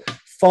 beautiful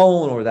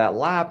phone or that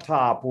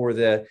laptop or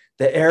the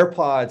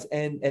AirPods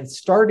and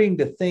starting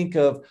to think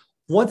of,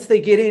 once they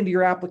get into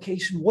your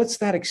application, what's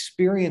that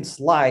experience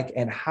like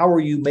and how are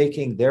you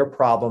making their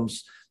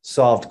problems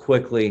solved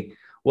quickly?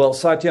 Well,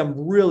 Satyam,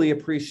 really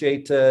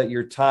appreciate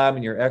your time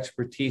and your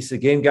expertise.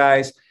 Again,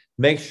 guys,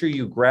 make sure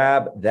you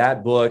grab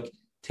that book,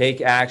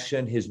 Take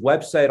Action. His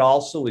website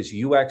also is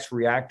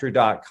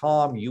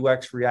uxreactor.com,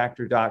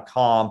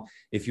 uxreactor.com,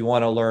 if you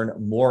want to learn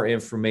more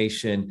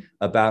information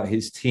about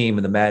his team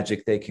and the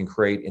magic they can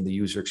create in the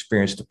user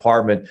experience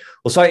department.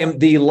 Well, Satyam,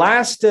 the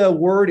last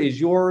word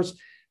is yours.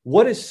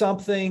 What is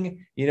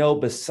something,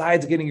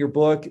 besides getting your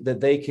book, that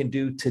they can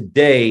do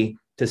today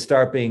to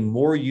start being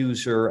more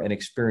user and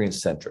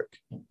experience centric?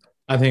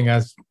 I think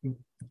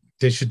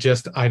they should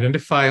just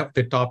identify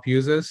the top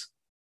users,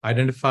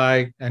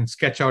 identify and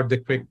sketch out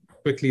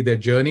quickly their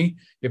journey.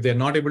 If they're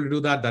not able to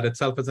do that, that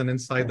itself is an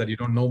insight that you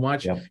don't know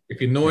much. Yep.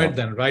 If you know it,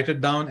 then write it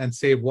down and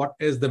say, what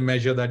is the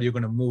measure that you're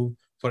going to move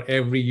for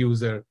every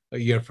user a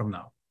year from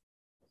now?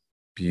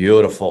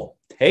 Beautiful.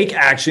 Take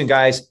action,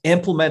 guys.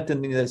 Implement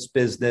in this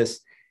business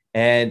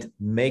and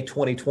make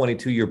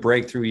 2022 your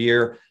breakthrough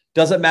year.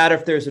 Doesn't matter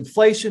if there's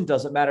inflation,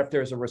 doesn't matter if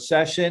there's a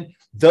recession.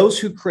 Those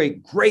who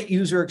create great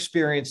user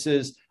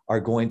experiences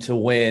are going to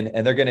win,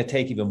 and they're going to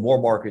take even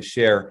more market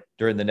share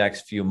during the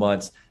next few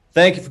months.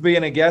 Thank you for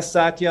being a guest,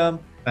 Satyam.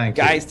 Thank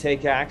you. Guys,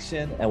 take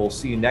action, and we'll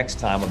see you next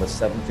time on the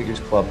Seven Figures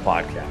Club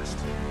podcast.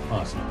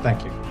 Awesome.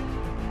 Thank you.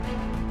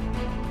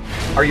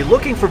 Are you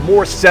looking for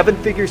more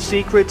seven-figure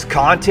secrets,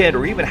 content,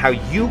 or even how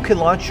you can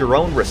launch your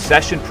own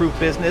recession-proof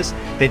business?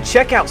 Then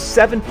check out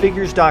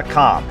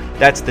sevenfigures.com.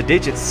 That's the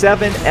digit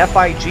 7,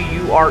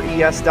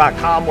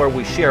 FIGURES.com, where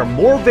we share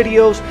more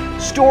videos,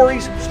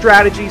 stories,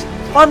 strategies,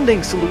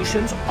 funding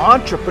solutions,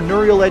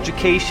 entrepreneurial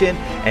education,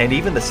 and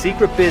even the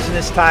secret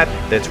business type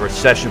that's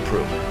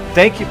recession-proof.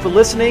 Thank you for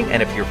listening,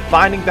 and if you're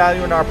finding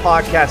value in our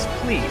podcast,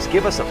 please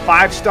give us a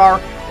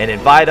 5-star and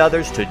invite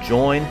others to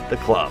join the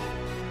club.